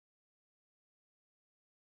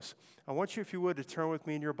I want you, if you would, to turn with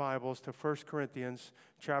me in your Bibles to 1 Corinthians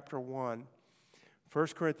chapter 1. 1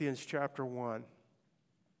 Corinthians chapter 1.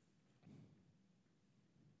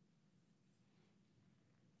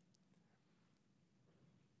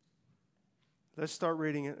 Let's start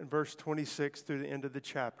reading in verse 26 through the end of the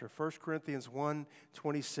chapter. 1 Corinthians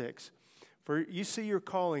 1:26. For you see your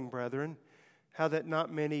calling, brethren, how that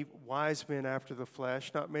not many wise men after the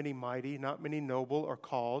flesh, not many mighty, not many noble are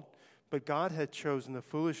called, but God had chosen the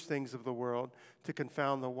foolish things of the world to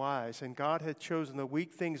confound the wise, and God had chosen the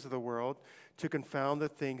weak things of the world to confound the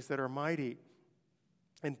things that are mighty.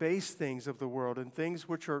 And base things of the world, and things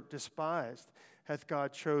which are despised, hath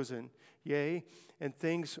God chosen, yea, and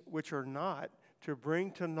things which are not, to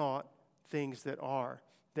bring to naught things that are,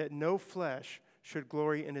 that no flesh should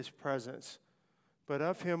glory in his presence. But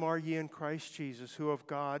of him are ye in Christ Jesus, who of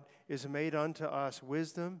God is made unto us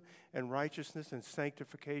wisdom and righteousness and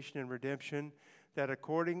sanctification and redemption, that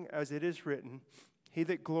according as it is written, he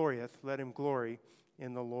that glorieth, let him glory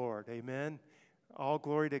in the Lord. Amen. All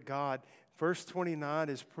glory to God. Verse 29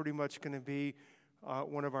 is pretty much going to be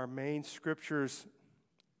one of our main scriptures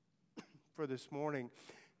for this morning,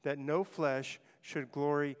 that no flesh should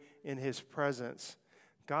glory in his presence.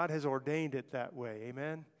 God has ordained it that way,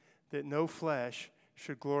 amen? That no flesh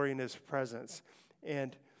should glory in his presence.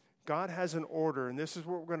 And God has an order, and this is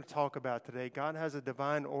what we're going to talk about today. God has a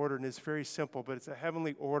divine order, and it's very simple, but it's a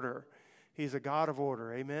heavenly order. He's a God of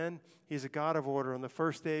order, amen? He's a God of order. On the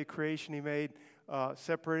first day of creation, he made,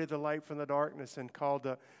 separated the light from the darkness and called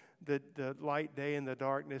the light day and the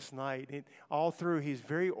darkness night. And all through, he's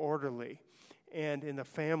very orderly. And in the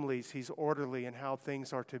families, he's orderly in how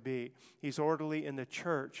things are to be. He's orderly in the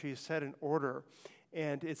church. He's set an order.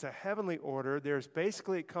 And it's a heavenly order.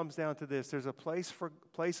 It comes down to this. There's a place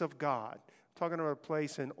of God. I'm talking about a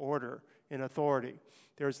place in order, in authority.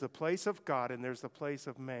 There's the place of God and there's the place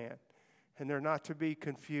of man. And they're not to be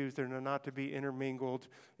confused. They're not to be intermingled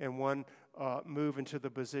and one move into the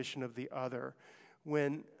position of the other.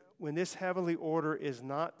 When this heavenly order is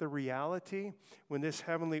not the reality, when this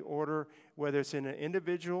heavenly order, whether it's in an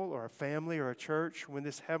individual or a family or a church, when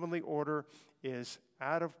this heavenly order is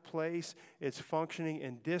out of place, it's functioning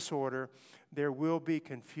in disorder, there will be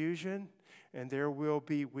confusion and there will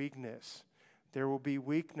be weakness. There will be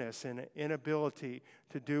weakness and inability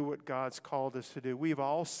to do what God's called us to do. We've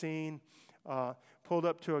all seen pulled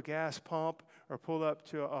up to a gas pump or pulled up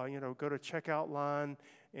to, go to checkout line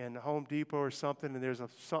in Home Depot or something, and there's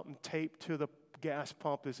something taped to the gas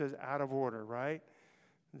pump that says out of order, right?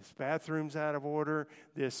 This bathroom's out of order.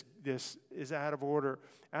 This is out of order.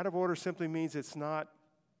 Out of order simply means it's not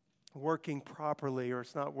working properly or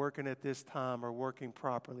it's not working at this time or working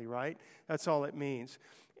properly, right? That's all it means.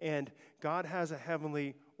 And God has a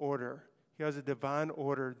heavenly order. He has a divine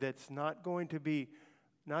order that's not to be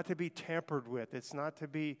tampered with. It's not to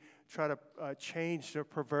be try to changed or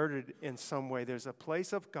perverted in some way. There's a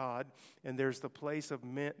place of God, and there's the place of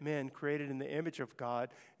men created in the image of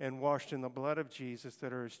God and washed in the blood of Jesus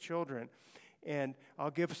that are his children. And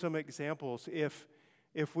I'll give some examples.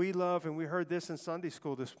 If we love, and we heard this in Sunday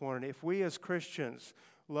school this morning, if we as Christians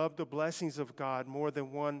love the blessings of God more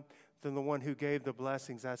than the one who gave the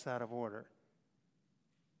blessings, that's out of order.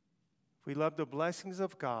 If we love the blessings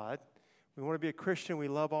of God, we want to be a Christian, we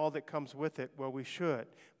love all that comes with it. Well, we should.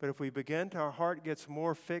 But if our heart gets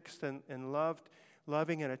more fixed and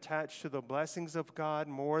loving and attached to the blessings of God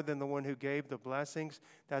more than the one who gave the blessings,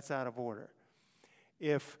 that's out of order.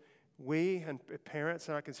 If we and parents,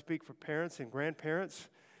 and I can speak for parents and grandparents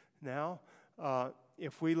now,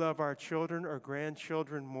 if we love our children or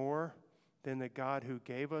grandchildren more than the God who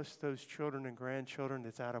gave us those children and grandchildren,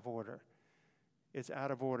 it's out of order. It's out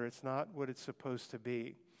of order. It's not what it's supposed to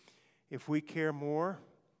be. If we care more,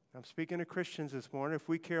 I'm speaking to Christians this morning, if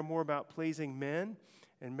we care more about pleasing men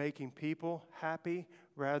and making people happy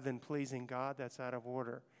rather than pleasing God, that's out of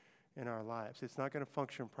order in our lives. It's not going to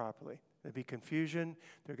function properly. There'll be confusion.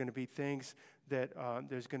 There are going to be things that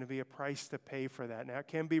there's going to be a price to pay for that. Now, it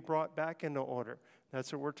can be brought back into order.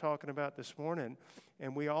 That's what we're talking about this morning.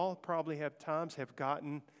 And we all probably have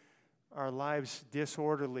gotten our lives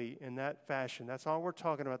disorderly in that fashion. That's all we're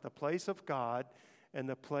talking about, the place of God and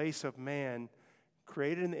the place of man,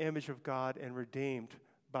 created in the image of God and redeemed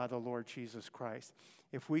by the Lord Jesus Christ.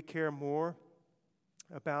 If we care more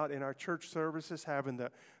about in our church services having the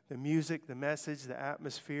music, the message, the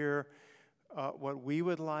atmosphere, what we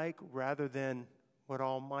would like rather than what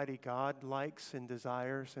Almighty God likes and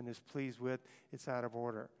desires and is pleased with, it's out of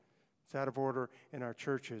order. It's out of order in our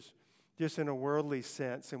churches. Just in a worldly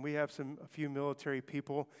sense, and we have a few military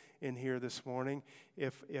people in here this morning.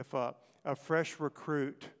 If a fresh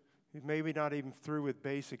recruit, who's maybe not even through with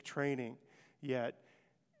basic training yet,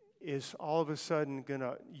 is all of a sudden going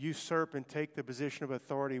to usurp and take the position of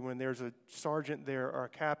authority when there's a sergeant there or a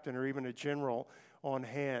captain or even a general on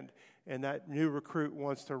hand, and that new recruit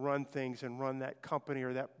wants to run things and run that company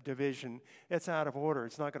or that division. It's out of order.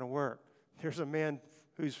 It's not going to work. There's a man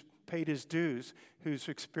who's paid his dues, who's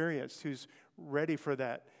experienced, who's ready for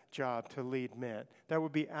that job to lead men. That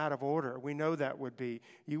would be out of order. We know that would be.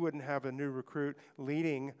 You wouldn't have a new recruit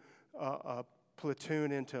leading a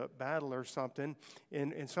platoon into battle or something.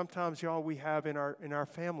 And sometimes, y'all, we have in our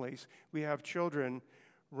families, we have children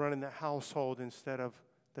running the household instead of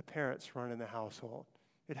the parents running the household.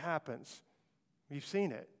 It happens. You've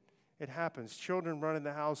seen it. It happens. Children running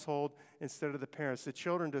the household instead of the parents. The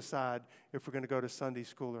children decide if we're going to go to Sunday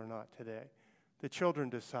school or not today. The children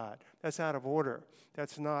decide. That's out of order.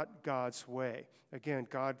 That's not God's way. Again,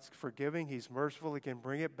 God's forgiving. He's merciful. He can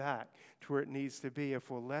bring it back to where it needs to be if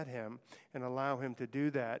we'll let him and allow him to do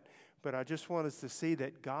that. But I just want us to see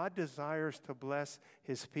that God desires to bless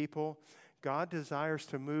his people. God desires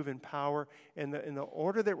to move in power. And the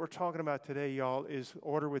order that we're talking about today, y'all, is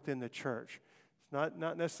order within the church. It's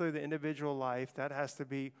not necessarily the individual life. That has to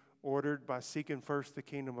be ordered by seeking first the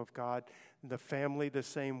kingdom of God, the family the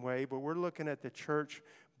same way. But we're looking at the church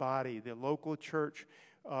body, the local church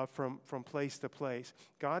from place to place.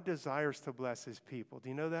 God desires to bless his people. Do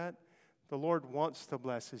you know that? The Lord wants to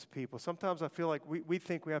bless his people. Sometimes I feel like we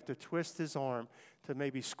think we have to twist his arm to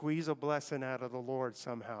maybe squeeze a blessing out of the Lord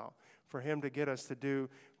somehow, for him to get us to do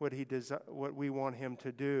what we want him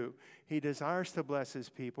to do. He desires to bless his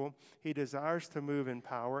people. He desires to move in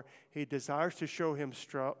power. He desires to show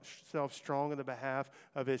himself strong on the behalf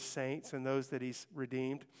of his saints and those that he's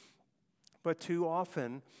redeemed. But too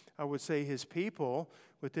often, I would say his people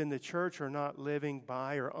within the church are not living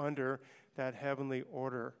by or under that heavenly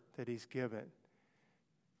order that he's given.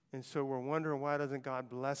 And so we're wondering, why doesn't God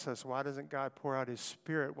bless us? Why doesn't God pour out his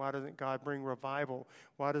Spirit? Why doesn't God bring revival?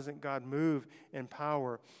 Why doesn't God move in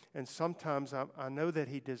power? And sometimes I know that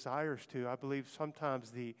he desires to. I believe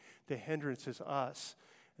sometimes the hindrance is us.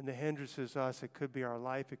 And the hindrance is us. It could be our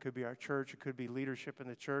life. It could be our church. It could be leadership in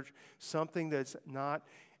the church. Something that's not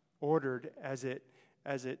ordered as it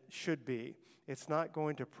should be. It's not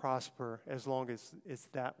going to prosper as long as it's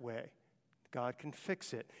that way. God can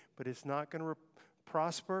fix it, but it's not going to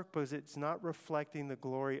prosper because it's not reflecting the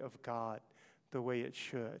glory of God the way it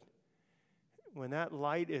should. When that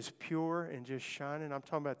light is pure and just shining, I'm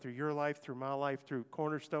talking about through your life, through my life, through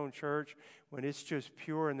Cornerstone Church, when it's just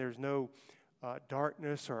pure and there's no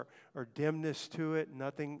darkness or dimness to it,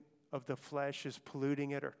 nothing of the flesh is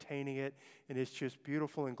polluting it or tainting it, and it's just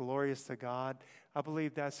beautiful and glorious to God, I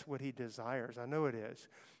believe that's what he desires. I know it is.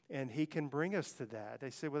 And he can bring us to that. They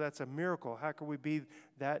say, well, that's a miracle. How can we be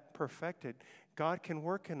that perfected? God can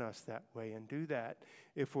work in us that way and do that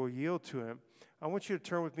if we'll yield to him. I want you to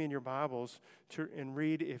turn with me in your Bibles and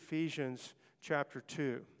read Ephesians chapter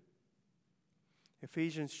 2.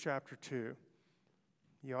 Ephesians chapter 2.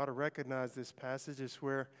 You ought to recognize this passage. It's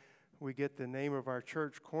where we get the name of our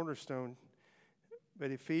church, Cornerstone.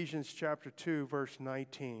 But Ephesians chapter 2, verse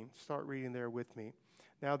 19. Start reading there with me.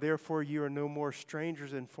 Now, therefore, you are no more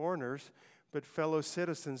strangers and foreigners, but fellow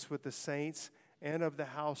citizens with the saints and of the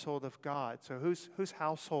household of God. So whose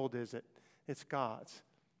household is it? It's God's.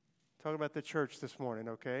 Talking about the church this morning,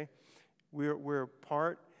 okay? We've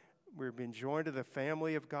been joined to the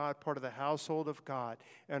family of God, part of the household of God,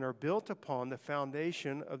 and are built upon the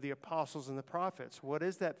foundation of the apostles and the prophets. What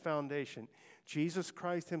is that foundation? Jesus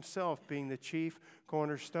Christ himself being the chief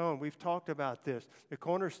cornerstone. We've talked about this. The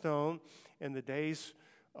cornerstone in the days,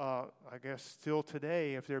 I guess still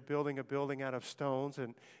today, if they're building a building out of stones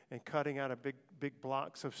and cutting out big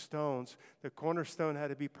blocks of stones, the cornerstone had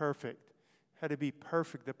to be perfect. Had to be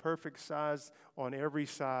perfect, the perfect size on every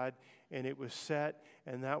side, and it was set,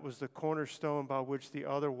 and that was the cornerstone by which the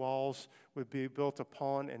other walls would be built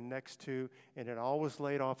upon and next to, and it always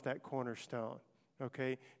laid off that cornerstone,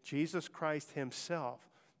 okay? Jesus Christ himself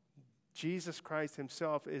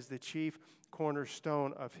is the chief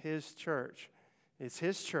cornerstone of his church. It's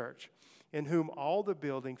his church, in whom all the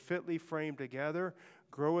building fitly framed together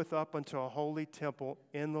groweth up unto a holy temple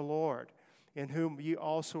in the Lord, in whom ye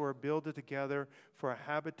also are builded together for a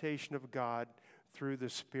habitation of God through the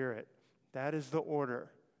Spirit. That is the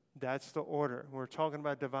order. That's the order. When we're talking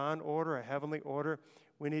about divine order, a heavenly order,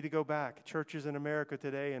 we need to go back. Churches in America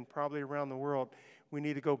today and probably around the world, we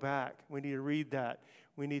need to go back. We need to read that.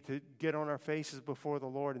 We need to get on our faces before the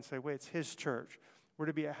Lord and say, wait, it's his church. We're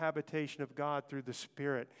to be a habitation of God through the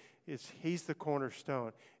Spirit. He's the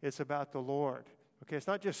cornerstone. It's about the Lord. Okay, it's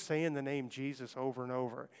not just saying the name Jesus over and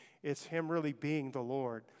over. It's him really being the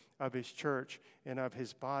Lord of his church and of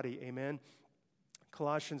his body. Amen.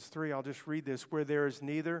 Colossians 3, I'll just read this. Where there is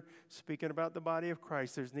neither, speaking about the body of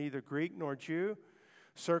Christ, there's neither Greek nor Jew,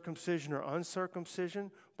 circumcision or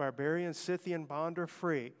uncircumcision, barbarian, Scythian, bond or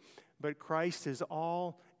free, but Christ is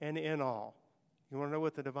all and in all. You want to know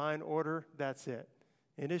what the divine order? That's it.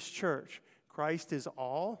 In his church, Christ is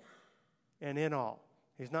all and in all.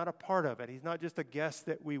 He's not a part of it. He's not just a guest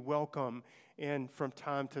that we welcome in from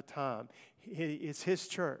time to time. It's his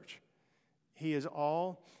church. He is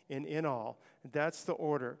all and in all. That's the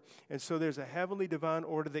order. And so there's a heavenly divine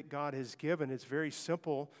order that God has given. It's very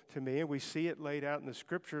simple to me, and we see it laid out in the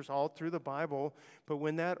scriptures all through the Bible. But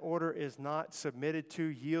when that order is not submitted to,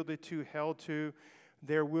 yielded to, held to,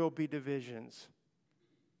 there will be divisions.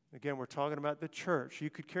 Again, we're talking about the church. You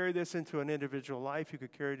could carry this into an individual life. You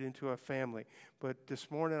could carry it into a family. But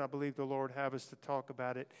this morning, I believe the Lord have us to talk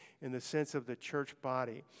about it in the sense of the church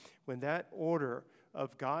body. When that order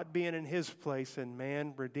of God being in his place and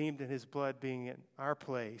man redeemed in his blood being in our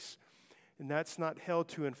place, and that's not held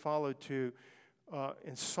to and followed to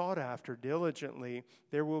and sought after diligently,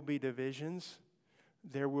 there will be divisions.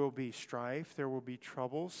 There will be strife. There will be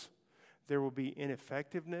troubles. There will be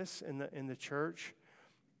ineffectiveness in the church.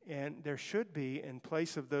 And there should be, in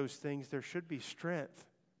place of those things, there should be strength.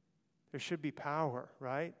 There should be power,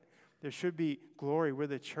 right? There should be glory. We're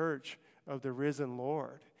the church of the risen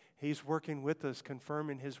Lord. He's working with us,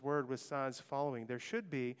 confirming his word with signs following. There should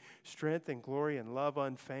be strength and glory and love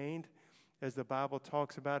unfeigned, as the Bible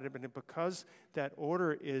talks about it. But because that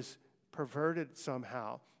order is perverted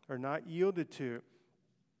somehow or not yielded to,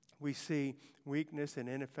 we see weakness and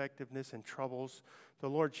ineffectiveness and troubles. The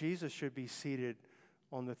Lord Jesus should be seated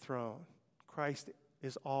on the throne. Christ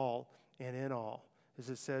is all and in all, as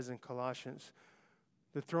it says in Colossians.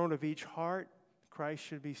 The throne of each heart, Christ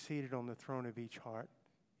should be seated on the throne of each heart.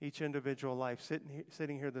 Each individual life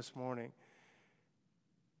sitting here this morning.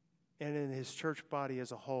 And in his church body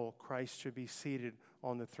as a whole, Christ should be seated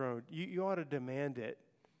on the throne. You ought to demand it.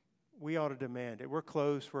 We ought to demand it. We're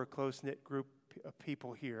close. We're a close-knit group of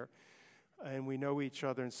people here. And we know each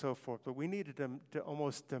other and so forth. But we need to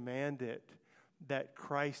almost demand it, that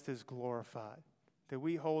Christ is glorified, that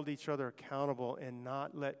we hold each other accountable and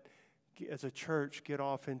not let, as a church, get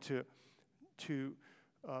off into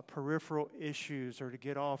peripheral issues or to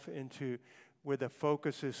get off into where the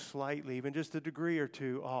focus is slightly, even just a degree or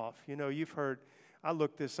two off. You know, you've heard, I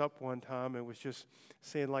looked this up one time and was just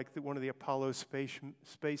saying like one of the Apollo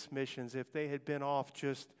space missions, if they had been off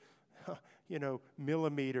just,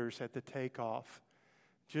 millimeters at the takeoff,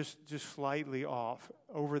 just slightly off,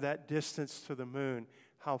 over that distance to the moon,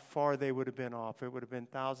 how far they would have been off. It would have been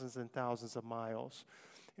thousands and thousands of miles.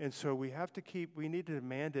 And so we need to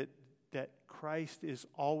demand it that Christ is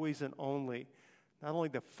always and only, not only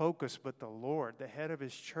the focus, but the Lord, the head of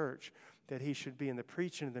his church, that he should be in the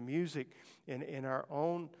preaching, the music, in our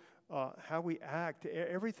own, how we act,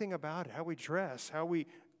 everything about it, how we dress, how we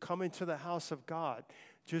come into the house of God,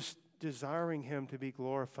 just desiring him to be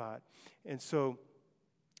glorified. And so,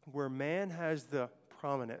 where man has the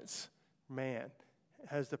prominence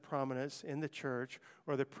in the church,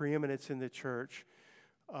 or the preeminence in the church,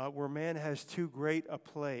 where man has too great a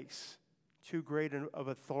place, too great of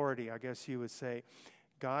authority, I guess you would say,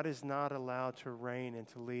 God is not allowed to reign and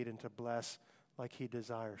to lead and to bless like he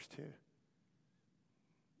desires to.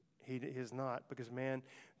 He is not, because man,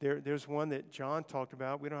 there's one that John talked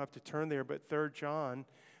about. We don't have to turn there, but 3 John,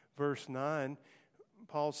 verse 9,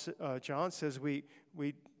 John says, we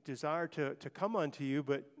desire to come unto you,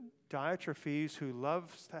 but Diotrephes, who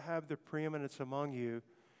loves to have the preeminence among you,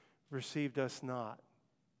 received us not.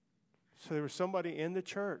 So there was somebody in the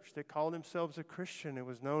church that called themselves a Christian and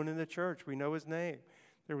was known in the church. We know his name.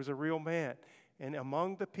 There was a real man. And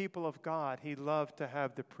among the people of God, he loved to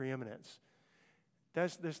have the preeminence.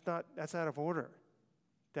 That's out of order.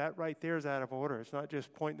 That right there is out of order. It's not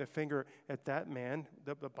just pointing the finger at that man.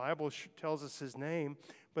 The Bible tells us his name,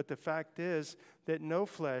 but the fact is that no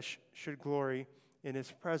flesh should glory in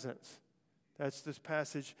his presence. That's this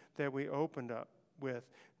passage that we opened up with.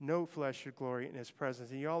 No flesh should glory in his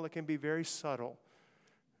presence. And y'all, it can be very subtle.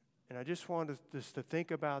 And I just wanted to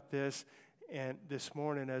think about this and this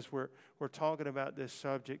morning as we're talking about this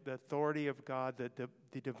subject, the authority of God,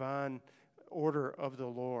 the divine order of the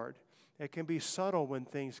Lord. It can be subtle when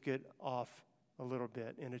things get off a little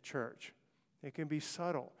bit in a church. It can be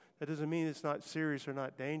subtle. That doesn't mean it's not serious or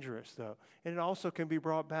not dangerous, though. And it also can be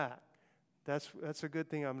brought back. That's a good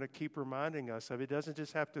thing I'm going to keep reminding us of. It doesn't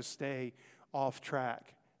just have to stay off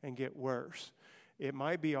track and get worse. It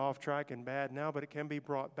might be off track and bad now, but it can be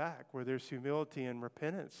brought back where there's humility and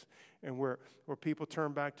repentance and where people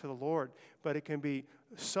turn back to the Lord. But it can be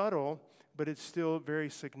subtle, but it's still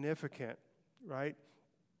very significant, right?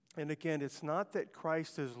 And again, it's not that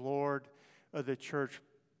Christ is Lord of the church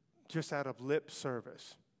just out of lip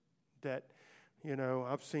service. That,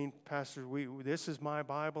 I've seen pastors, this is my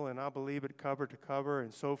Bible and I believe it cover to cover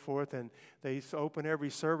and so forth, and they open every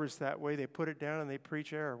service that way. They put it down and they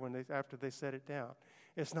preach error after they set it down.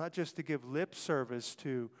 It's not just to give lip service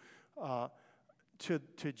to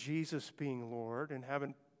Jesus being Lord and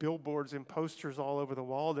having billboards and posters all over the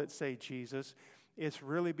wall that say Jesus. It's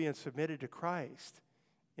really being submitted to Christ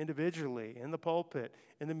individually, in the pulpit,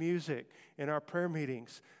 in the music, in our prayer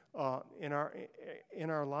meetings, in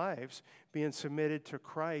our lives, being submitted to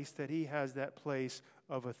Christ, that he has that place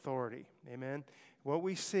of authority. Amen. What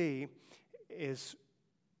we see is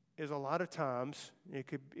a lot of times, it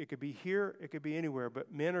could be here, it could be anywhere,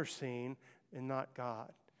 but men are seen and not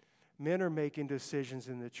God. Men are making decisions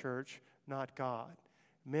in the church, not God.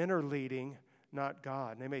 Men are leading, not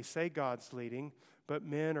God. They may say God's leading, but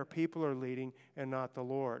men or people are leading and not the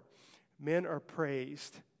Lord. Men are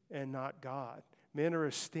praised and not God. Men are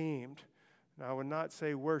esteemed. Now, I would not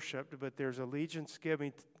say worshiped, but there's allegiance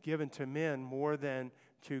given to men more than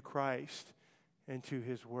to Christ and to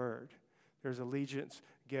his word. There's allegiance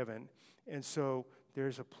given. And so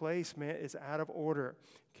there's a place, man, it's out of order.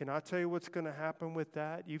 Can I tell you what's going to happen with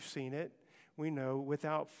that? You've seen it. We know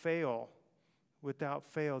without fail,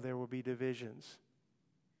 there will be divisions.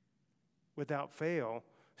 Without fail,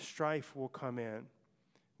 strife will come in.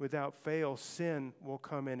 Without fail, sin will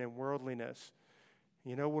come in and worldliness.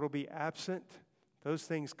 You know what will be absent? Those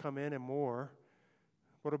things come in and more.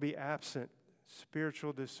 What will be absent?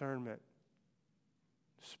 Spiritual discernment,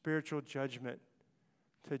 spiritual judgment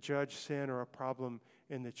to judge sin or a problem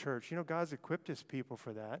in the church. God's equipped his people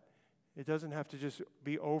for that. It doesn't have to just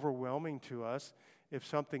be overwhelming to us. If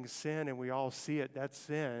something's sin and we all see it, that's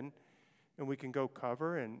sin. And we can go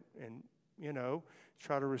cover and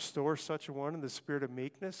try to restore such a one in the spirit of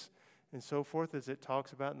meekness and so forth, as it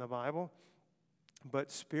talks about in the Bible.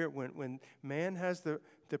 But spirit, when man has the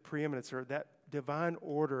preeminence, or that divine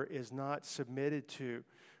order is not submitted to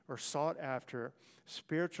or sought after,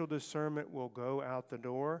 spiritual discernment will go out the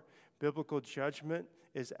door. Biblical judgment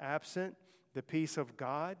is absent. The peace of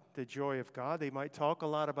God, the joy of God. They might talk a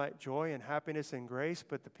lot about joy and happiness and grace,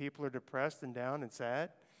 but the people are depressed and down and sad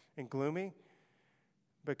and gloomy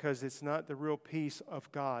because it's not the real peace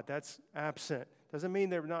of God. That's absent. Doesn't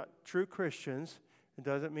mean they're not true Christians. It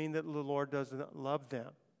doesn't mean that the Lord doesn't love them.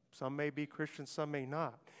 Some may be Christians, some may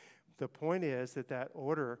not. The point is that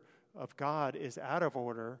order of God is out of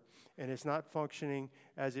order and it's not functioning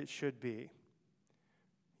as it should be.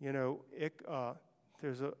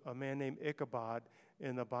 There's a man named Ichabod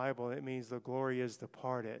in the Bible. It means the glory is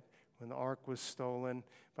departed. When the ark was stolen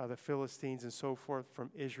by the Philistines and so forth from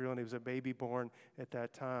Israel, and he was a baby born at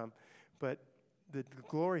that time. But the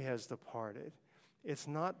glory has departed. It's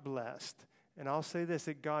not blessed. And I'll say this,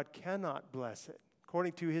 that God cannot bless it.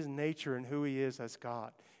 According to his nature and who he is as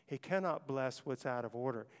God, he cannot bless what's out of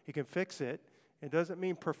order. He can fix it. It doesn't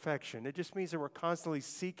mean perfection. It just means that we're constantly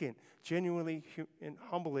seeking, genuinely and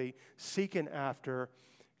humbly seeking after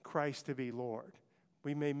Christ to be Lord.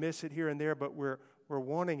 We may miss it here and there, but we're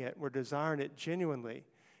wanting it. We're desiring it genuinely,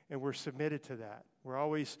 and we're submitted to that. We're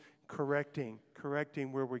always correcting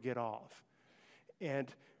where we get off.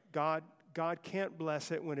 And God can't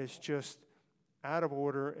bless it when it's just out of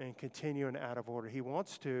order and continuing out of order. He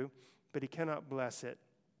wants to, but he cannot bless it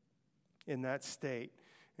in that state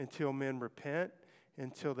until men repent,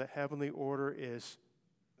 until the heavenly order is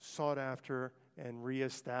sought after and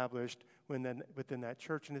reestablished within that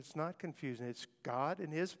church. And it's not confusing. It's God in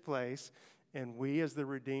his place, and we as the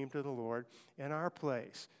redeemed of the Lord in our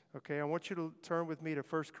place. Okay, I want you to turn with me to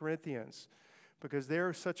 1 Corinthians, because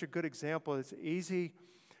they're such a good example. It's easy,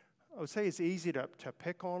 I would say it's easy to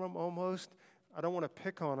pick on them almost. I don't want to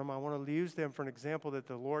pick on them. I want to use them for an example that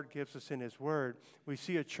the Lord gives us in his word. We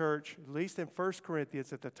see a church, at least in 1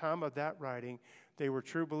 Corinthians, at the time of that writing, they were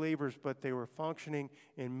true believers, but they were functioning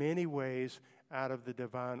in many ways out of the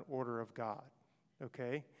divine order of God.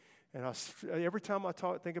 Okay? And every time I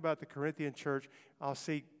think about the Corinthian church, I'll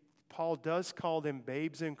see Paul does call them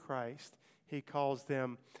babes in Christ. He calls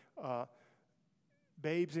them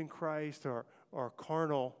babes in Christ or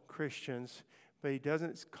carnal Christians. But he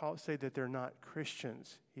doesn't say that they're not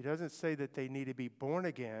Christians. He doesn't say that they need to be born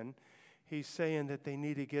again. He's saying that they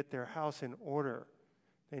need to get their house in order.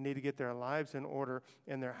 They need to get their lives in order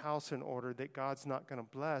and their house in order, that God's not going to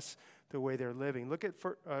bless the way they're living. Look at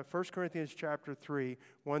 1 Corinthians chapter 3,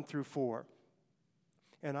 1 through 4.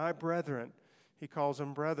 And I, brethren, he calls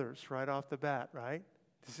them brothers right off the bat, right?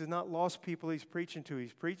 This is not lost people he's preaching to.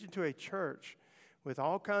 He's preaching to a church with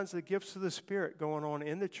all kinds of gifts of the Spirit going on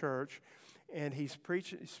in the church. And he's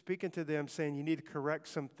speaking to them saying you need to correct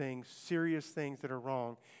some things, serious things that are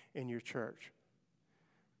wrong in your church.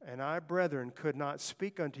 And I, brethren, could not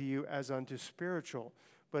speak unto you as unto spiritual,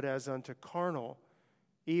 but as unto carnal,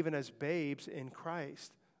 even as babes in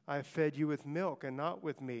Christ. I have fed you with milk and not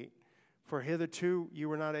with meat. For hitherto you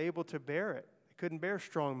were not able to bear it. You couldn't bear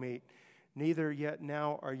strong meat. Neither yet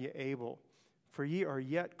now are ye able. For ye are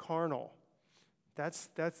yet carnal. That's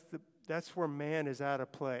where man is out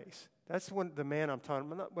of place. That's when the man I'm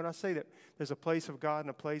talking about. When I say that there's a place of God and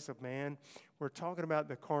a place of man, we're talking about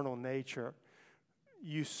the carnal nature,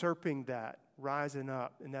 usurping that, rising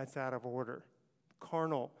up, and that's out of order.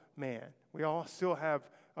 Carnal man. We all still have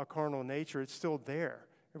a carnal nature. It's still there.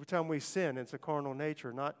 Every time we sin, it's a carnal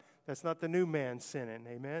nature. That's not the new man sinning,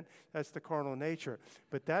 amen? That's the carnal nature.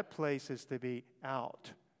 But that place is to be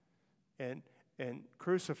out and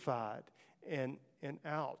crucified and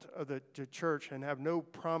out of the church and have no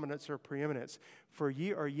prominence or preeminence. For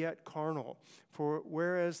ye are yet carnal. For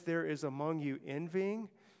whereas there is among you envying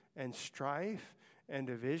and strife and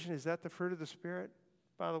division, is that the fruit of the Spirit,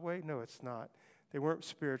 by the way? No, it's not. They weren't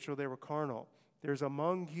spiritual, they were carnal. There's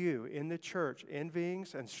among you in the church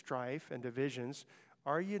envyings and strife and divisions.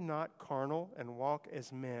 Are you not carnal and walk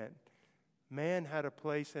as men? Man had a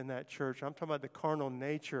place in that church. I'm talking about the carnal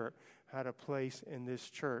nature had a place in this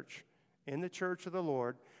church, in the church of the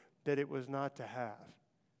Lord, that it was not to have.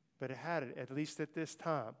 But it had it, at least at this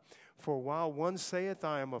time. For while one saith,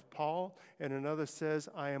 I am of Paul, and another says,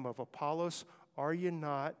 I am of Apollos, are you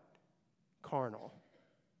not carnal?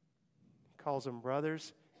 He calls them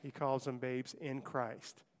brothers. He calls them babes in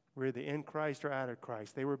Christ. We're either in Christ or out of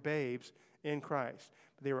Christ. They were babes in Christ.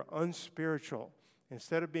 But they were unspiritual.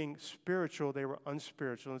 Instead of being spiritual, they were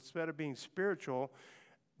unspiritual. Instead of being spiritual,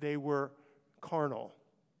 they were carnal.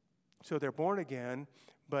 So they're born again,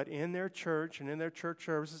 but in their church and in their church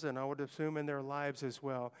services, and I would assume in their lives as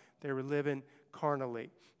well, they were living carnally.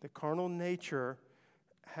 The carnal nature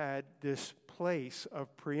had this place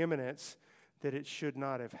of preeminence that it should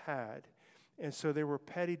not have had. And so there were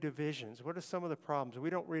petty divisions. What are some of the problems?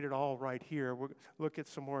 We don't read it all right here. We'll look at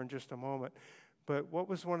some more in just a moment. But what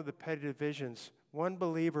was one of the petty divisions? One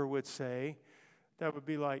believer would say, that would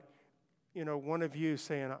be like, one of you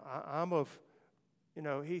saying, I'm of,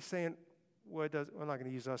 he's saying, I'm not going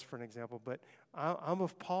to use us for an example, but I'm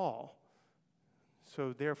of Paul.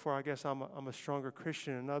 So therefore, I guess I'm a stronger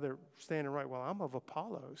Christian. Another standing right, well, I'm of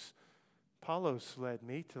Apollos. Apollos led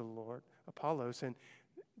me to the Lord, Apollos. And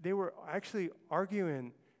they were actually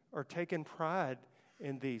arguing or taking pride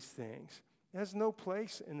in these things. It has no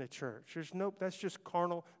place in the church. That's just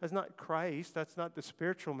carnal. That's not Christ. That's not the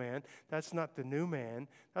spiritual man. That's not the new man.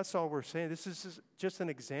 That's all we're saying. This is just an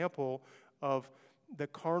example of the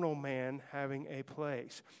carnal man having a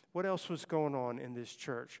place. What else was going on in this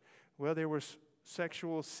church? Well, there was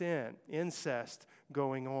sexual sin, incest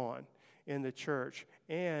going on in the church.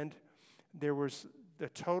 And there was the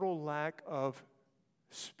total lack of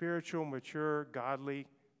spiritual, mature, godly,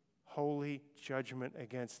 holy judgment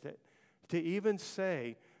against it. To even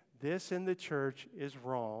say this in the church is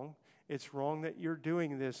wrong. It's wrong that you're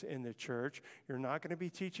doing this in the church. You're not going to be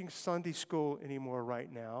teaching Sunday school anymore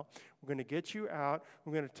right now. We're going to get you out.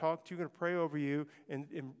 We're going to talk to you. We're going to pray over you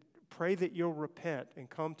and pray that you'll repent and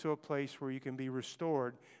come to a place where you can be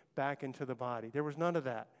restored back into the body. There was none of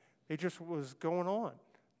that. It just was going on.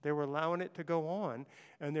 They were allowing it to go on,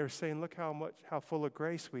 and they're saying, look how full of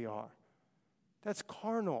grace we are. That's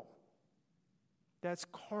carnal. That's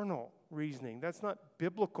carnal reasoning. That's not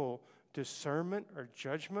biblical discernment or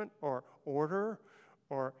judgment or order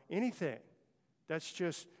or anything. That's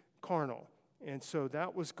just carnal. And so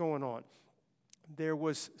that was going on. There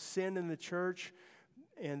was sin in the church,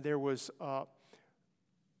 and there was,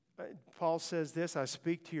 Paul says this, I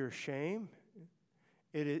speak to your shame.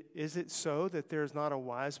 Is it so that there is not a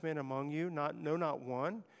wise man among you, not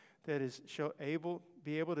one, that shall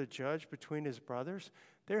be able to judge between his brothers?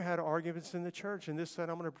 There had arguments in the church, and this said,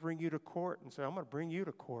 I'm going to bring you to court. And so I'm going to bring you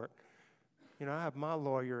to court. I have my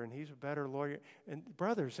lawyer, and he's a better lawyer. And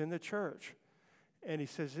brothers in the church. And he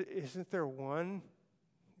says, isn't there one?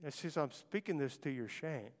 He says, I'm speaking this to your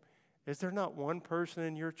shame. Is there not one person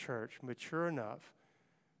in your church mature enough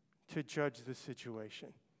to judge the situation?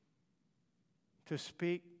 To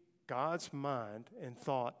speak God's mind and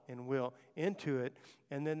thought and will into it,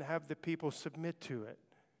 and then have the people submit to it.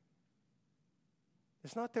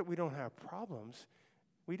 It's not that we don't have problems.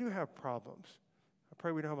 We do have problems. Our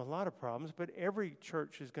pray we don't have a lot of problems, but every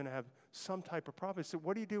church is going to have some type of problem. So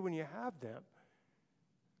what do you do when you have them?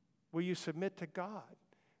 Will you submit to God?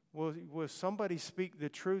 Will somebody speak the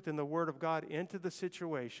truth and the word of God into the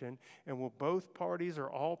situation, and will both parties or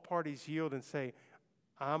all parties yield and say,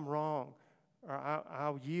 I'm wrong, or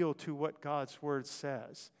I'll yield to what God's word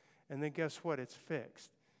says? And then guess what? It's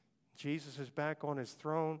fixed. Jesus is back on his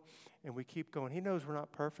throne, and we keep going. He knows we're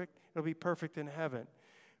not perfect. It'll be perfect in heaven.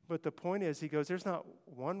 But the point is, he goes, there's not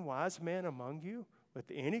one wise man among you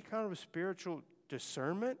with any kind of spiritual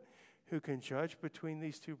discernment who can judge between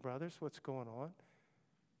these two brothers what's going on.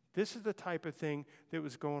 This is the type of thing that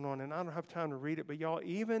was going on, and I don't have time to read it, but y'all,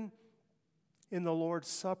 even in the Lord's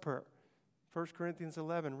Supper, 1 Corinthians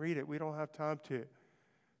 11, read it. We don't have time to.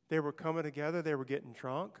 They were coming together. They were getting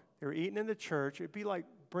drunk. They were eating in the church. It'd be like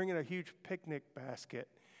bringing a huge picnic basket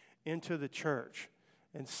into the church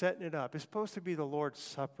and setting it up. It's supposed to be the Lord's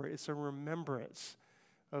Supper. It's a remembrance,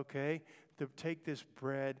 okay, to take this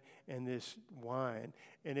bread and this wine,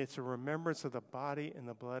 and it's a remembrance of the body and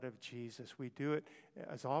the blood of Jesus. We do it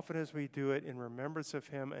as often as we do it in remembrance of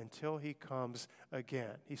him until he comes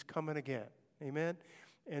again. He's coming again. Amen?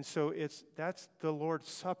 And so that's the Lord's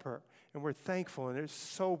Supper, and we're thankful, and it's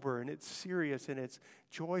sober, and it's serious, and it's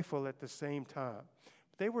joyful at the same time.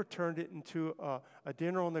 They were turned it into a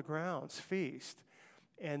dinner on the grounds feast,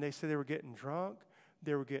 and they said they were getting drunk.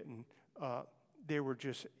 They were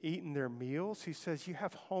just eating their meals. He says, you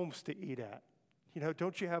have homes to eat at. You know,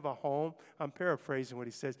 don't you have a home? I'm paraphrasing what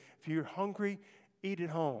he says. If you're hungry, eat at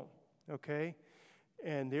home, okay?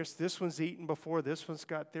 And this one's eaten before, this one's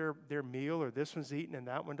got their meal, or this one's eaten, and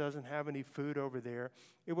that one doesn't have any food over there.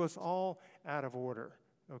 It was all out of order,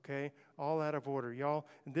 okay? All out of order. Y'all,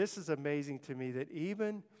 and this is amazing to me that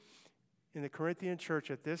even in the Corinthian church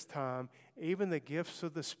at this time, even the gifts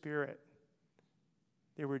of the Spirit,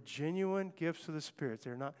 they were genuine gifts of the Spirit.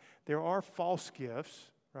 There are false gifts,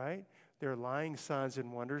 right? There are lying signs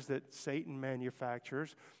and wonders that Satan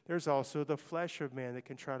manufactures. There's also the flesh of man that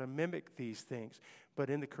can try to mimic these things. But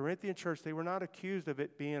in the Corinthian church, they were not accused of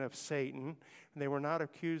it being of Satan. And they were not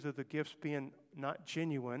accused of the gifts being not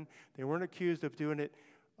genuine. They weren't accused of doing it,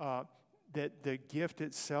 that the gift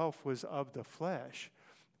itself was of the flesh.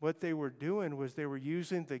 What they were doing was they were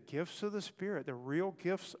using the gifts of the Spirit, the real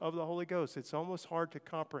gifts of the Holy Ghost. It's almost hard to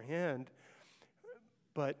comprehend,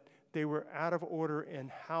 but they were out of order in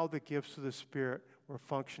how the gifts of the Spirit were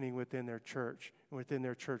functioning within their church and within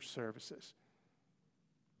their church services.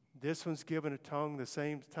 This one's given a tongue the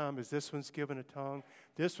same time as this one's given a tongue.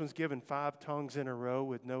 This one's given 5 tongues in a row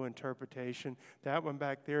with no interpretation. That one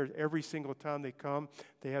back there, every single time they come,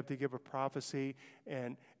 they have to give a prophecy,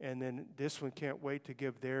 and then this one can't wait to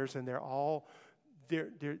give theirs, and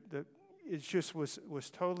it just was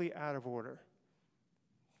totally out of order.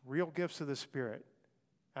 Real gifts of the Spirit,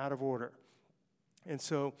 out of order. And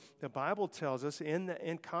so the Bible tells us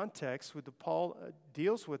in context, Paul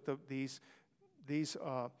deals with these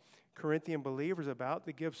Corinthian believers about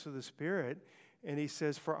the gifts of the Spirit, and he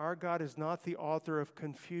says, for our God is not the author of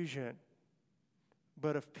confusion,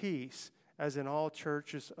 but of peace, as in all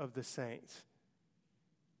churches of the saints.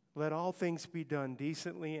 Let all things be done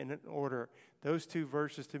decently and in order. Those 2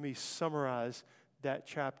 verses to me summarize that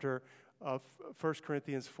chapter of 1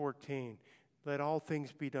 Corinthians 14. Let all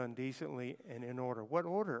things be done decently and in order. What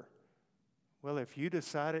order? Well, if you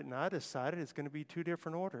decide it and I decide it, it's going to be 2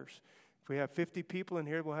 different orders. If we have 50 people in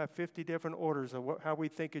here, we'll have 50 different orders of how we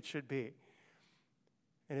think it should be.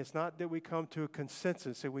 And it's not that we come to a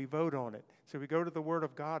consensus and we vote on it. So we go to the Word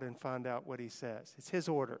of God and find out what he says. It's his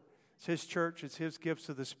order. It's his church. It's his gifts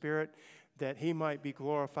of the Spirit that he might be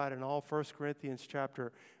glorified in all. 1 Corinthians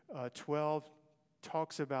chapter 12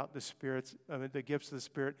 talks about the gifts of the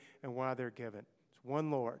Spirit and why they're given. It's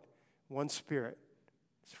one Lord, one Spirit.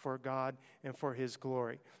 It's for God and for his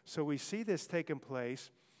glory. So we see this taking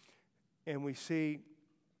place, and we see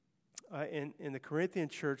in the Corinthian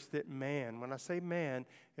church that man, when I say man,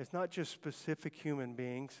 it's not just specific human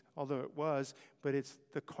beings, although it was, but it's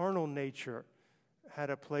the carnal nature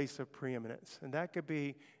had a place of preeminence. And that could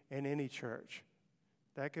be in any church.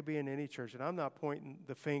 That could be in any church. And I'm not pointing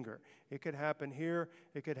the finger. It could happen here.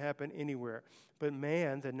 It could happen anywhere. But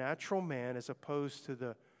man, the natural man, as opposed to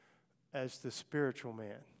the spiritual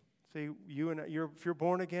man. See, if you're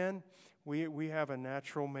born again, we have a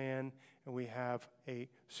natural man and we have a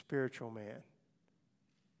spiritual man.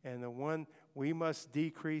 And the one, we must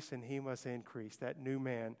decrease and he must increase. That new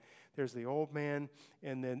man. There's the old man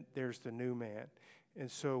and then there's the new man. And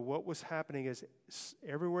so what was happening is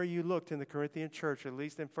everywhere you looked in the Corinthian church, at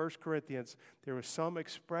least in 1 Corinthians, there was some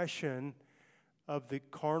expression of the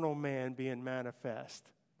carnal man being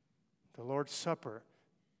manifest. The Lord's Supper,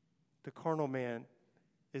 The carnal man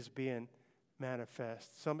is being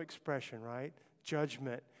manifest. Some expression, right?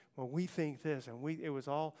 Judgment. Well, we think this, and it was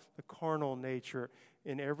all the carnal nature.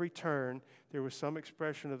 In every turn, there was some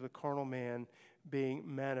expression of the carnal man being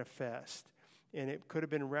manifest. And it could have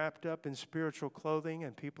been wrapped up in spiritual clothing,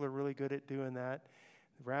 and people are really good at doing that.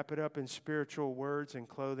 Wrap it up in spiritual words and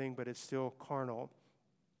clothing, but it's still carnal.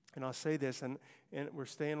 And I'll say this, and we're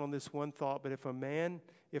staying on this one thought, but if man,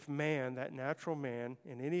 that natural man,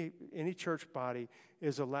 in any church body,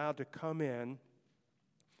 is allowed to come in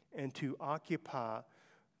and to occupy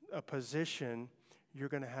a position, you're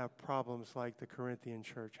going to have problems like the Corinthian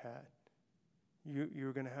church had.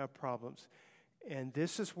 You're going to have problems. And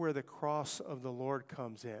this is where the cross of the Lord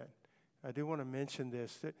comes in. I do want to mention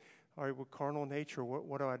this. That, all right, with carnal nature,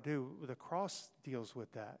 what do I do? The cross deals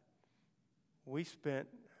with that. We spent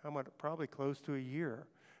probably close to a year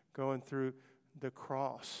going through the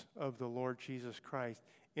cross of the Lord Jesus Christ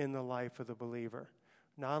in the life of the believer.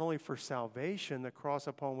 Not only for salvation, the cross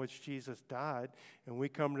upon which Jesus died, and we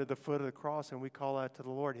come to the foot of the cross and we call out to the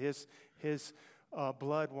Lord, His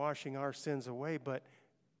blood washing our sins away, but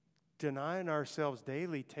denying ourselves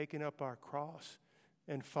daily, taking up our cross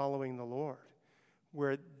and following the Lord.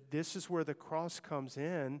 Where this is where the cross comes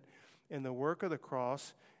in the work of the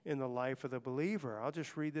cross in the life of the believer. I'll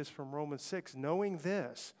just read this from Romans 6. Knowing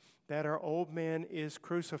this, that our old man is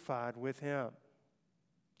crucified with Him.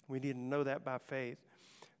 We need to know that by faith.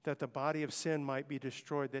 That the body of sin might be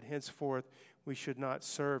destroyed, that henceforth we should not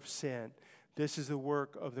serve sin. This is the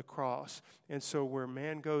work of the cross. And so where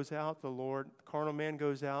man goes out, carnal man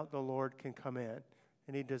goes out, the Lord can come in.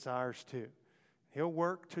 And He desires to. He'll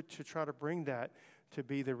work to try to bring that to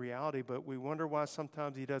be the reality, but we wonder why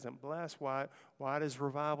sometimes He doesn't bless. Why does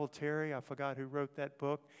revival tarry? I forgot who wrote that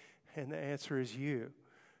book, and the answer is you.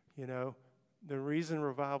 You know, the reason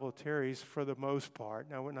revival tarries for the most part,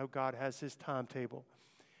 now we know God has His timetable,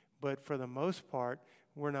 but for the most part,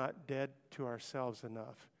 we're not dead to ourselves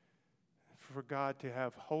enough for God to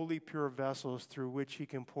have holy, pure vessels through which He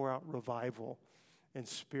can pour out revival and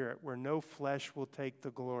spirit, where no flesh will take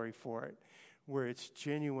the glory for it, where it's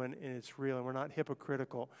genuine and it's real, and we're not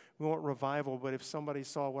hypocritical. We want revival, but if somebody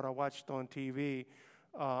saw what I watched on TV,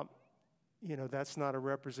 that's not a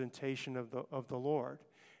representation of the Lord.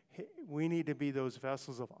 We need to be those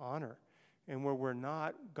vessels of honor, and where we're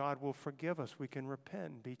not, God will forgive us. We can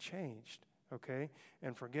repent and be changed, okay,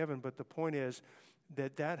 and forgiven. But the point is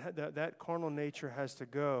that carnal nature has to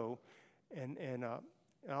go, and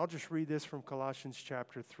I'll just read this from Colossians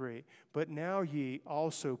chapter 3. But now ye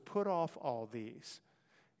also put off all these.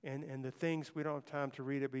 And the things, we don't have time to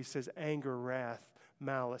read it, but he says anger, wrath,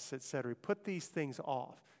 malice, etc. Put these things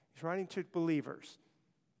off. He's writing to believers.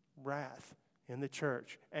 Wrath in the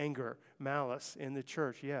church. Anger, malice in the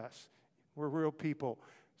church. Yes, we're real people.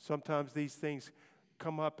 Sometimes these things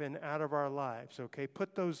come up and out of our lives, okay?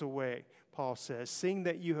 Put those away, Paul says. Seeing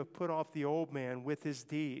that you have put off the old man with his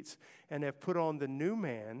deeds and have put on the new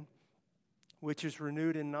man, which is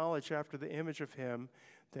renewed in knowledge after the image of Him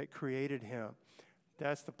that created him.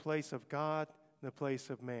 That's the place of God, the place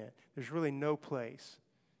of man. There's really no place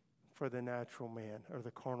for the natural man or the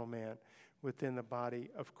carnal man within the body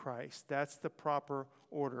of Christ. That's the proper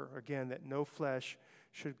order. Again, that no flesh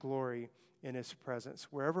should glory in His presence.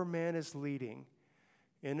 Wherever man is leading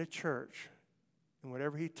in a church, and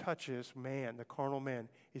whatever he touches, man, the carnal man,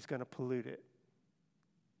 he's going to pollute it.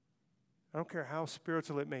 I don't care how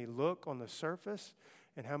spiritual it may look on the surface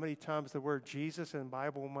and how many times the word Jesus in the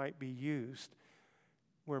Bible might be used.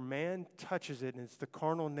 Where man touches it and it's the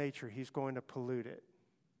carnal nature, he's going to pollute it.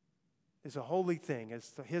 It's a holy thing.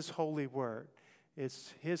 It's His holy word.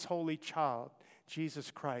 It's His holy child,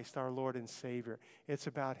 Jesus Christ, our Lord and Savior. It's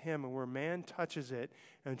about Him. And where man touches it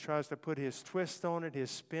and tries to put his twist on it,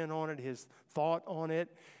 his spin on it, his thought on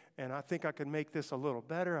it, and I think I could make this a little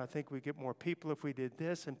better. I think we get more people if we did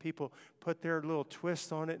this, and people put their little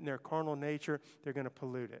twist on it in their carnal nature, they're going to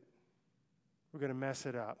pollute it. We're going to mess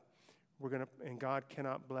it up. And God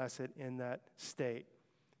cannot bless it in that state.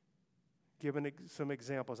 Giving some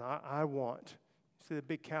examples, I want, see the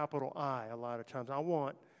big capital I a lot of times, I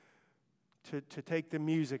want to take the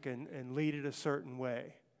music and lead it a certain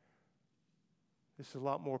way. This is a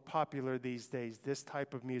lot more popular these days, this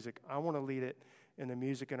type of music. I want to lead it in the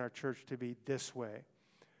music in our church to be this way.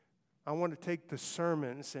 I want to take the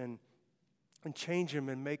sermons and change them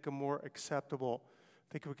and make them more acceptable.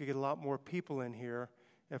 I think we could get a lot more people in here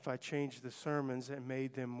if I changed the sermons and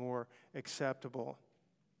made them more acceptable.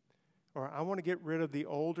 Or I want to get rid of the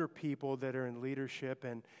older people that are in leadership,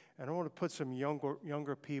 and I want to put some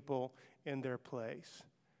younger people in their place.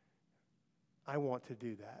 I want to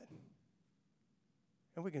do that.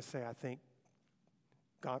 And we can say, I think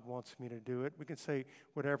God wants me to do it. We can say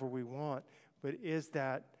whatever we want, but is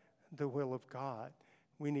that the will of God?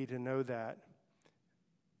 We need to know that.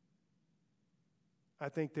 I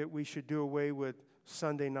think that we should do away with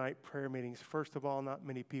Sunday night prayer meetings. First of all, not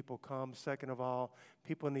many people come. Second of all,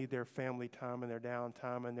 people need their family time and their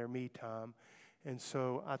downtime and their me time. And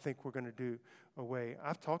so I think we're going to do away.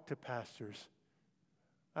 I've talked to pastors.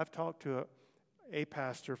 I've talked to a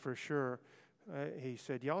pastor for sure. He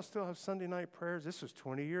said, y'all still have Sunday night prayers? This was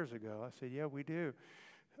 20 years ago. I said, yeah, we do.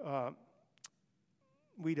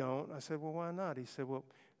 We don't. I said, well, why not? He said, well,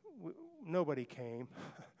 nobody came.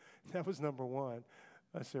 That was number one.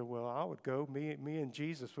 I said, well, I would go. Me and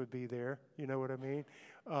Jesus would be there. You know what I mean?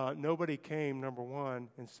 Nobody came, number one.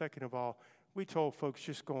 And second of all, we told folks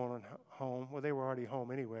just go on home. Well, they were already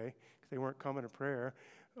home anyway because they weren't coming to prayer.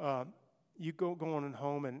 You go on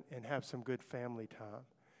home and have some good family time.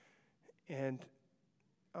 And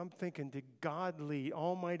I'm thinking, did God lead,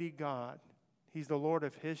 Almighty God, He's the Lord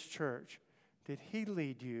of His church, did He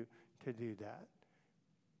lead you to do that?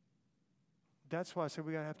 That's why I said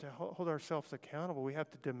we have to hold ourselves accountable. We have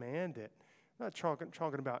to demand it. I'm not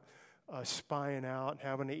talking about spying out and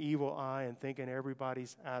having an evil eye and thinking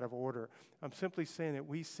everybody's out of order. I'm simply saying that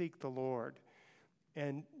we seek the Lord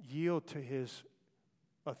and yield to His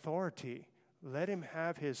authority. Let Him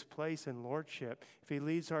have His place in lordship. If He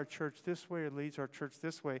leads our church this way or leads our church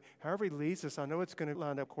this way, however He leads us, I know it's going to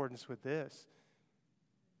line up in accordance with this.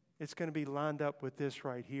 It's going to be lined up with this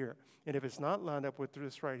right here. And if it's not lined up with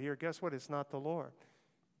this right here, guess what? It's not the Lord.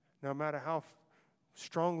 No matter how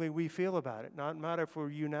strongly we feel about it, not matter if we're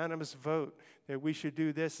unanimous vote that we should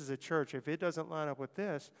do this as a church, if it doesn't line up with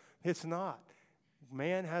this, it's not.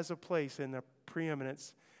 Man has a place in the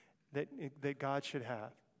preeminence that God should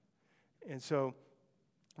have. And so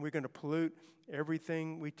we're going to pollute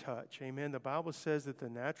everything we touch. Amen. The Bible says that the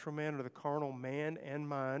natural man or the carnal man and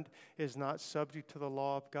mind is not subject to the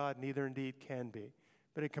law of God, neither indeed can be.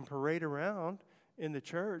 But it can parade around in the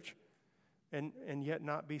church and yet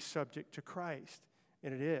not be subject to Christ.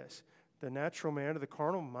 And it is. The natural man or the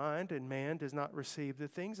carnal mind and man does not receive the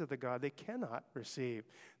things of the God. They cannot receive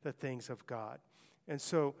the things of God. And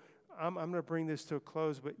so I'm going to bring this to a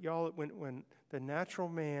close, but y'all, when the natural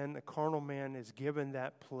man, the carnal man is given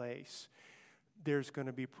that place, there are going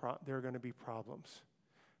to be problems.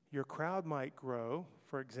 Your crowd might grow,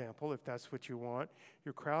 for example, if that's what you want.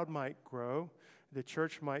 Your crowd might grow. The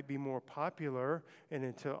church might be more popular,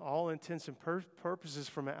 and to all intents and purposes,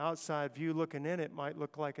 from an outside view looking in, it might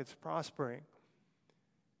look like it's prospering.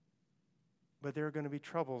 But there are going to be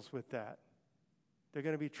troubles with that. There are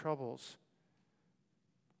going to be troubles.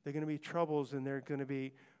 There are going to be troubles,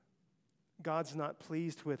 and God's not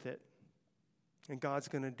pleased with it. And God's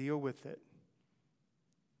going to deal with it.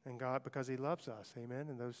 And God, because He loves us, amen,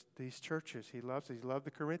 and these churches, He loves us. He loved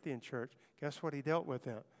the Corinthian church. Guess what? He dealt with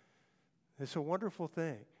them. It's a wonderful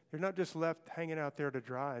thing. They're not just left hanging out there to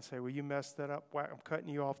dry and say, well, you messed that up. I'm cutting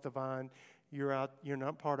you off the vine. You're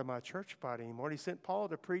not part of my church body anymore. And He sent Paul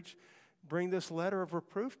to bring this letter of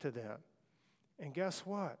reproof to them. And guess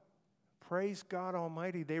what? Praise God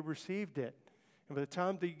Almighty, they received it. And by the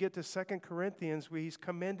time that you get to 2 Corinthians, He's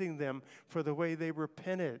commending them for the way they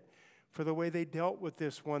repented, for the way they dealt with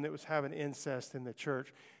this one that was having incest in the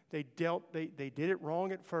church. They did it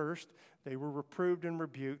wrong at first. They were reproved and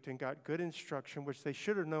rebuked and got good instruction, which they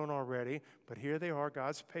should have known already. But here they are,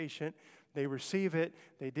 God's patient. They receive it.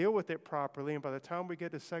 They deal with it properly. And by the time we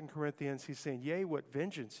get to 2 Corinthians, He's saying, yea, what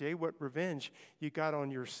vengeance, yea, what revenge you got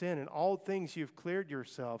on your sin. And all things you've cleared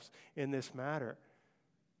yourselves in this matter.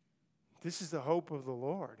 This is the hope of the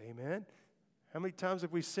Lord. Amen. How many times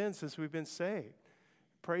have we sinned since we've been saved?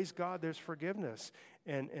 Praise God, there's forgiveness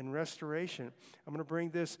and restoration. I'm going to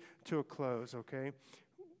bring this to a close, okay?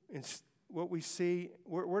 And what we see,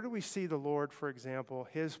 where do we see the Lord, for example,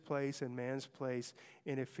 His place and man's place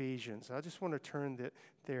in Ephesians? I just want to turn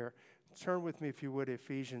there. Turn with me, if you would,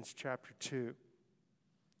 Ephesians chapter 2,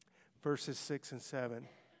 verses 6 and 7.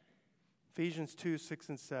 Ephesians 2, 6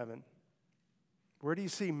 and 7. Where do you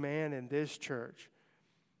see man in this church?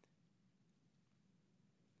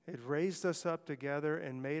 It raised us up together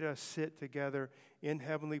and made us sit together in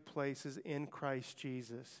heavenly places in Christ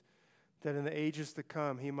Jesus, that in the ages to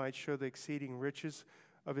come He might show the exceeding riches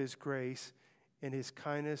of His grace and His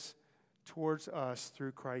kindness towards us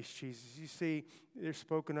through Christ Jesus. You see, they're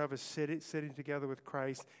spoken of as sitting together with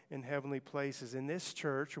Christ in heavenly places. In this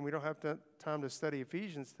church, and we don't have time to study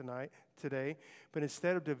Ephesians today, but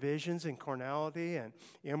instead of divisions and carnality and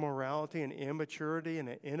immorality and immaturity and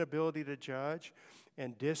an inability to judge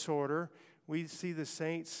and disorder, we see the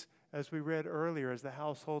saints, as we read earlier, as the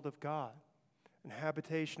household of God, and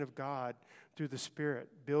habitation of God through the Spirit.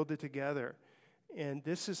 Build it together. And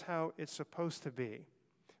this is how it's supposed to be.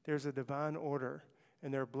 There's a divine order,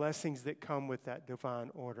 and there are blessings that come with that divine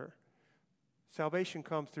order. Salvation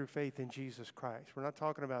comes through faith in Jesus Christ. We're not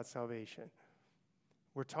talking about salvation.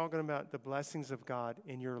 We're talking about the blessings of God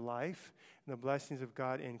in your life and the blessings of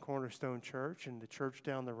God in Cornerstone Church and the church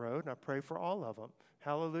down the road. And I pray for all of them.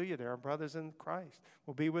 Hallelujah. They're our brothers in Christ.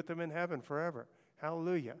 We'll be with them in heaven forever.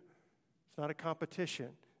 Hallelujah. It's not a competition.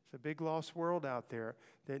 It's a big lost world out there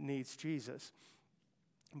that needs Jesus.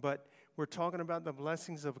 But we're talking about the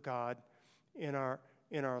blessings of God in our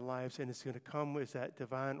lives, and it's going to come with that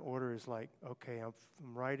divine order. Is like, okay, I'm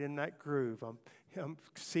right in that groove. I'm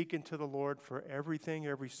seeking to the Lord for everything,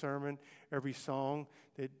 every sermon, every song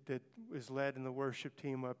that is led in the worship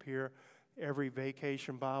team up here, every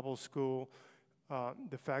vacation Bible school,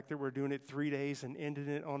 the fact that we're doing it 3 days and ending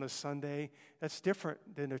it on a Sunday, that's different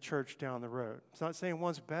than a church down the road. It's not saying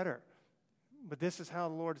one's better, but this is how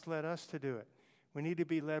the Lord's led us to do it. We need to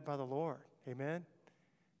be led by the Lord. Amen?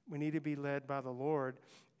 We need to be led by the Lord,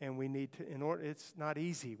 and we need to, it's not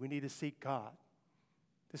easy. We need to seek God.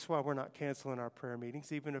 This is why we're not canceling our prayer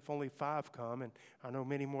meetings, even if only 5 come, and I know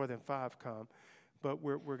many more than 5 come, but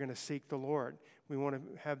we're going to seek the Lord. We want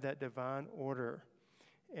to have that divine order,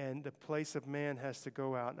 and the place of man has to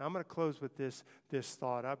go out. And I'm going to close with this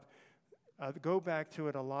thought. I go back to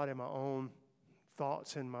it a lot in my own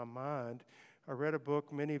thoughts in my mind. I read a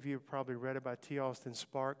book, many of you have probably read it, by T. Austin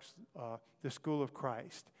Sparks, The School of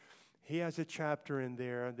Christ. He has a chapter in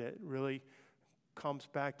there that really comes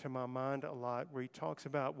back to my mind a lot, where he talks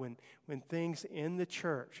about when things in the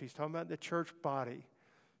church, he's talking about the church body,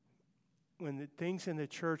 when the things in the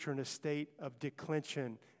church are in a state of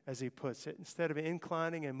declension, as he puts it. Instead of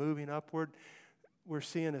inclining and moving upward, we're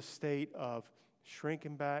seeing a state of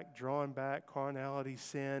shrinking back, drawing back, carnality,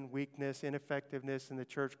 sin, weakness, ineffectiveness in the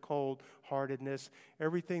church, cold-heartedness,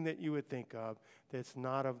 everything that you would think of that's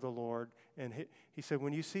not of the Lord. And he said,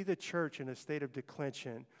 when you see the church in a state of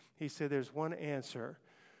declension, he said there's one answer.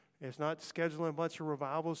 It's not scheduling a bunch of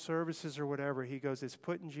revival services or whatever. He goes, it's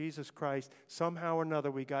putting Jesus Christ, somehow or another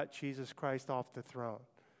we got Jesus Christ off the throne.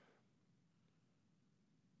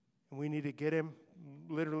 And we need to get him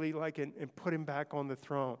literally and put him back on the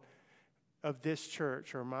throne of this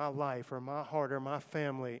church or my life or my heart or my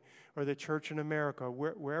family or the church in America,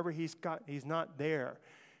 wherever he's not there.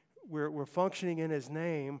 We're functioning in his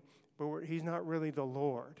name, but he's not really the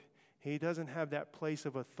Lord. He doesn't have that place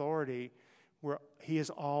of authority where he is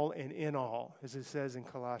all and in all, as it says in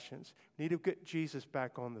Colossians. We need to get Jesus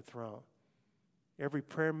back on the throne. Every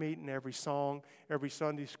prayer meeting, every song, every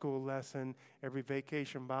Sunday school lesson, every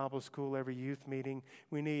vacation Bible school, every youth meeting,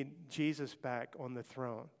 we need Jesus back on the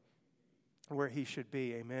throne where he should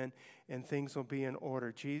be, amen, and things will be in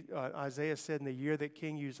order. Isaiah said, in the year that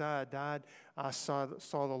King Uzziah died, I saw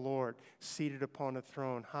the Lord seated upon a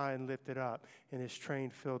throne, high and lifted up, and his train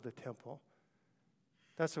filled the temple.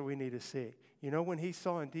 That's what we need to see. You know, when he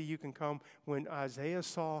saw, indeed you can come, when Isaiah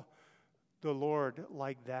saw the Lord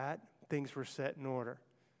like that, things were set in order.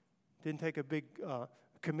 Didn't take a big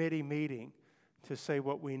committee meeting to say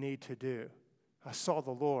what we need to do. I saw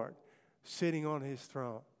the Lord sitting on his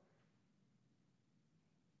throne.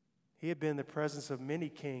 He had been in the presence of many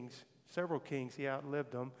kings, several kings. He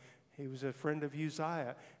outlived them. He was a friend of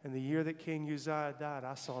Uzziah. And the year that King Uzziah died,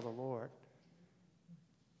 I saw the Lord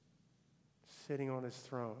sitting on his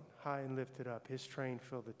throne, high and lifted up. His train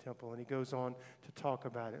filled the temple. And he goes on to talk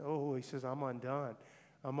about it. Oh, he says, I'm undone.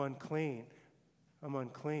 I'm unclean. I'm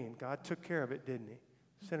unclean. God took care of it, didn't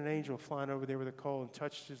he? Sent an angel flying over there with a coal and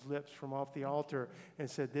touched his lips from off the altar and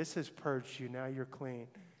said, this has purged you. Now you're clean.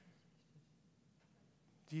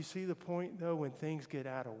 Do you see the point, though, when things get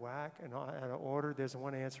out of whack and out of order? There's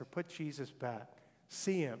one answer. Put Jesus back.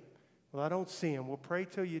 See him. Well, I don't see him. Well, pray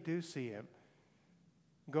till you do see him.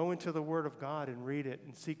 Go into the Word of God and read it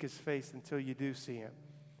and seek his face until you do see him.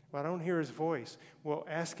 Well, I don't hear his voice. Well,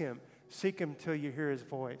 ask him. Seek him till you hear his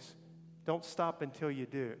voice. Don't stop until you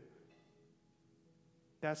do.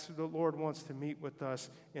 That's the Lord wants to meet with us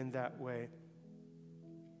in that way.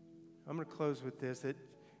 I'm going to close with this.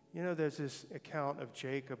 There's this account of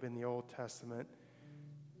Jacob in the Old Testament.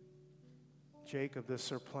 Jacob, the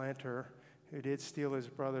supplanter, who did steal his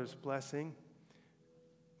brother's blessing.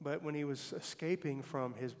 But when he was escaping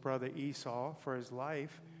from his brother Esau for his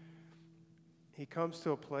life, he comes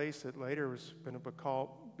to a place that later was going to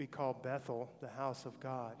be called Bethel, the house of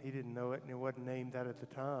God. He didn't know it, and it wasn't named that at the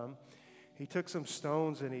time. He took some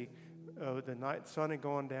stones, and the sun had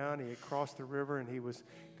gone down. He had crossed the river, and he was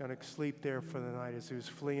going to sleep there for the night as he was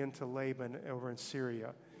fleeing to Laban over in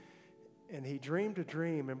Syria. And he dreamed a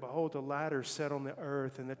dream, and behold, a ladder set on the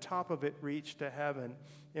earth, and the top of it reached to heaven.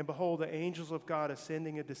 And behold, the angels of God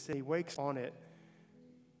ascending and descending. He wakes on it,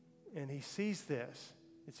 and he sees this.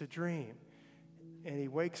 It's a dream. And he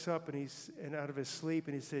wakes up and out of his sleep,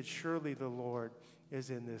 and he said, surely the Lord is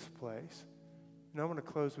in this place. And I'm going to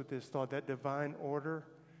close with this thought. That divine order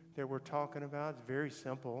that we're talking about is very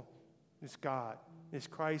simple. It's God. It's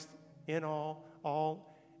Christ in all,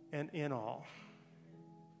 and in all.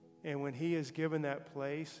 And when he is given that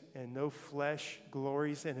place and no flesh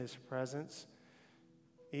glories in his presence,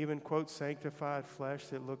 even, quote, sanctified flesh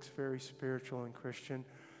that looks very spiritual and Christian,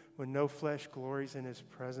 when no flesh glories in his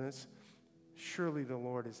presence, surely the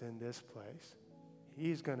Lord is in this place.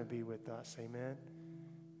 He's going to be with us, amen?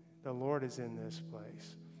 The Lord is in this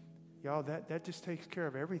place. Y'all, that just takes care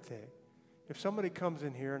of everything. If somebody comes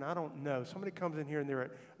in here, and I don't know, somebody comes in here and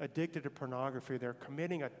they're addicted to pornography, they're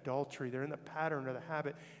committing adultery, they're in the pattern or the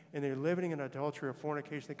habit, and they're living in adultery or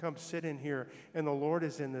fornication, they come sit in here, and the Lord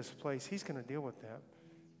is in this place, he's going to deal with them.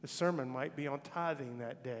 The sermon might be on tithing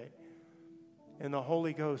that day, and the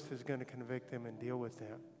Holy Ghost is going to convict them and deal with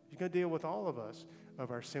them. He's going to deal with all of us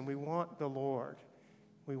of our sin. We want the Lord.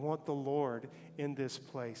 We want the Lord in this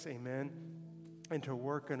place, amen, and to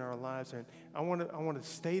work in our lives. And I want to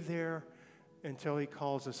stay there until he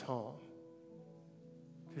calls us home.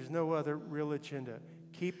 There's no other real agenda.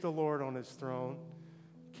 Keep the Lord on his throne.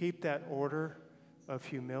 Keep that order of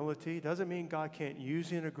humility. It doesn't mean God can't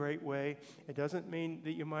use you in a great way. It doesn't mean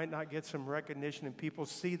that you might not get some recognition and people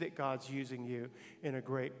see that God's using you in a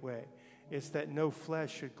great way. It's that no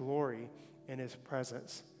flesh should glory in his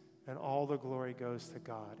presence, and all the glory goes to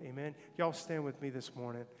God. Amen. Y'all stand with me this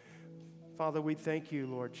morning. Father, we thank you,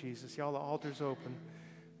 Lord Jesus. Y'all, the altar's open.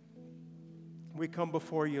 We come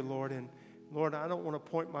before you, Lord, and Lord, I don't want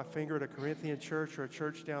to point my finger at a Corinthian church or a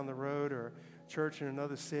church down the road or a church in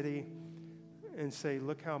another city and say,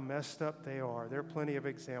 look how messed up they are. There are plenty of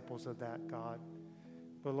examples of that, God.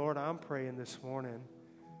 But Lord, I'm praying this morning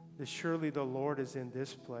that surely the Lord is in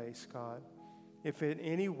this place, God. If in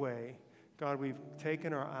any way, God, we've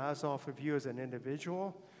taken our eyes off of you as an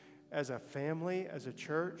individual, as a family, as a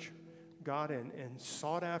church, God, and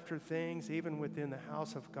sought after things, even within the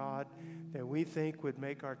house of God, that we think would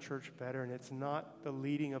make our church better. And it's not the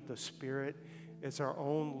leading of the Spirit. It's our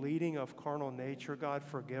own leading of carnal nature. God,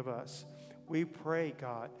 forgive us. We pray,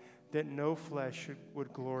 God, that no flesh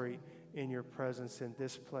would glory in your presence in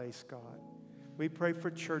this place, God. We pray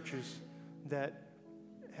for churches that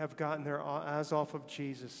have gotten their eyes off of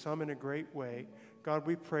Jesus, some in a great way. God,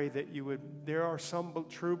 we pray that there are some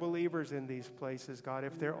true believers in these places, God.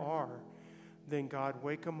 If there are, then God,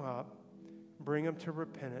 wake them up, bring them to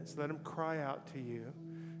repentance, let them cry out to you.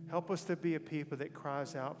 Help us to be a people that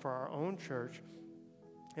cries out for our own church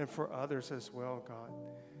and for others as well, God.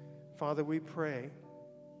 Father, we pray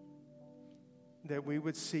that we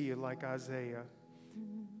would see you like Isaiah,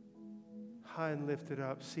 high and lifted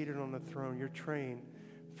up, seated on the throne, your train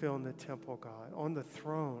filling the temple, God, on the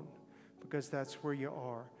throne, because that's where you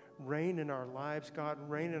are. Reign in our lives, God.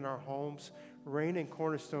 Reign in our homes. Reign in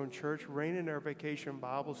Cornerstone Church. Reign in our Vacation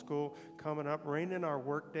Bible School coming up. Reign in our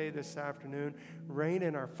workday this afternoon. Reign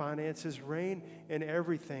in our finances. Reign in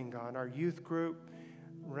everything, God. Our youth group.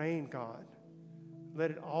 Reign, God.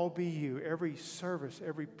 Let it all be you. Every service,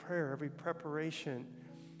 every prayer, every preparation.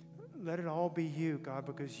 Let it all be you, God,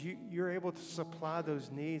 because you're able to supply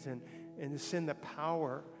those needs and to send the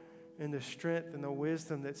power and the strength and the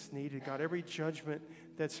wisdom that's needed, God. Every judgment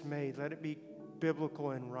that's made, let it be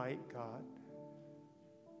biblical and right, God.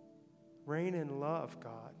 Reign in love,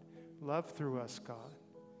 God. Love through us, God.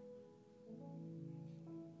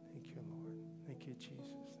 Thank you, Lord. Thank you,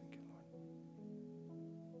 Jesus.